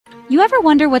You ever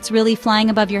wonder what's really flying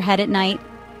above your head at night?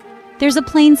 There's a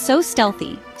plane so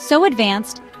stealthy, so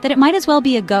advanced, that it might as well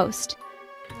be a ghost.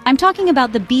 I'm talking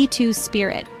about the B-2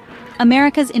 Spirit,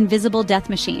 America's invisible death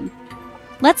machine.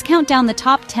 Let's count down the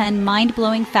top 10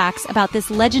 mind-blowing facts about this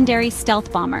legendary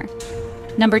stealth bomber.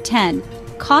 Number 10.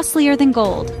 Costlier than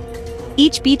gold.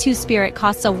 Each B-2 Spirit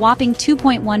costs a whopping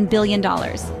 $2.1 billion.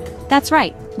 That's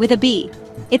right, with a B.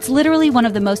 It's literally one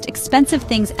of the most expensive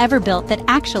things ever built that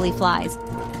actually flies.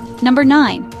 Number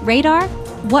 9. Radar?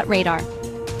 What radar?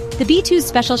 The B-2's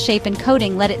special shape and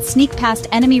coating let it sneak past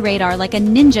enemy radar like a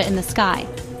ninja in the sky.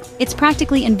 It's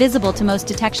practically invisible to most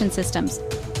detection systems.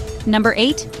 Number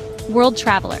 8. World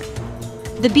Traveler.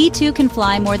 The B-2 can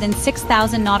fly more than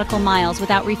 6,000 nautical miles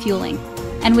without refueling,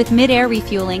 and with mid-air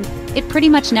refueling, it pretty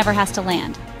much never has to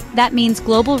land. That means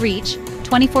global reach,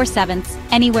 24/7,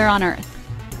 anywhere on Earth.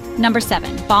 Number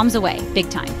 7. Bombs away, big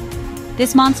time.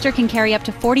 This monster can carry up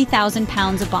to 40,000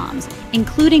 pounds of bombs,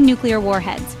 including nuclear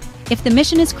warheads. If the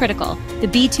mission is critical, the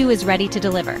B-2 is ready to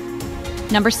deliver.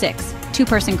 Number 6.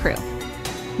 Two-person crew.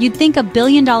 You'd think a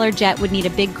billion-dollar jet would need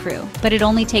a big crew, but it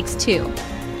only takes 2.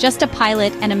 Just a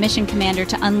pilot and a mission commander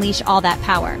to unleash all that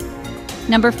power.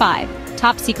 Number 5.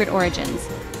 Top secret origins.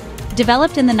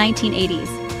 Developed in the 1980s,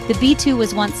 the B-2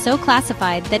 was once so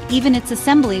classified that even its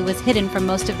assembly was hidden from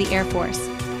most of the Air Force.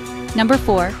 Number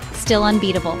 4. Still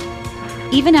unbeatable.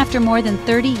 Even after more than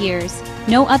 30 years,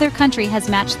 no other country has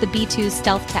matched the B-2's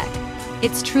stealth tech.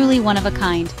 It's truly one of a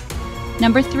kind.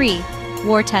 Number 3.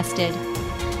 War-tested.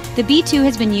 The B-2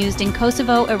 has been used in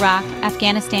Kosovo, Iraq,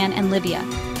 Afghanistan, and Libya,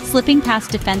 slipping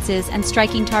past defenses and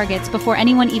striking targets before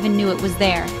anyone even knew it was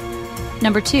there.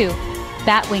 Number 2.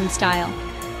 Batwing Style.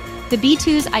 The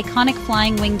B-2's iconic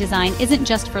flying wing design isn't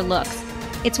just for looks.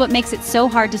 It's what makes it so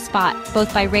hard to spot,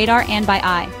 both by radar and by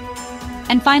eye.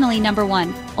 And finally, number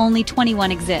 1. Only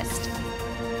 21 exist.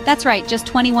 That's right, just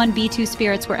 21 B-2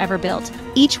 Spirits were ever built.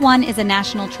 Each one is a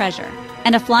national treasure,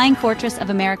 and a flying fortress of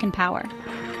American power.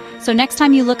 So next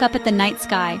time you look up at the night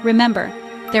sky, remember,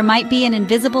 there might be an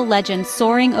invisible legend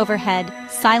soaring overhead,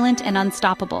 silent and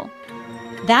unstoppable.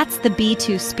 That's the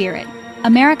B-2 Spirit,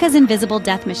 America's invisible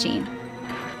death machine.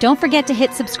 Don't forget to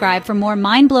hit subscribe for more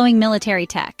mind-blowing military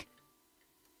tech.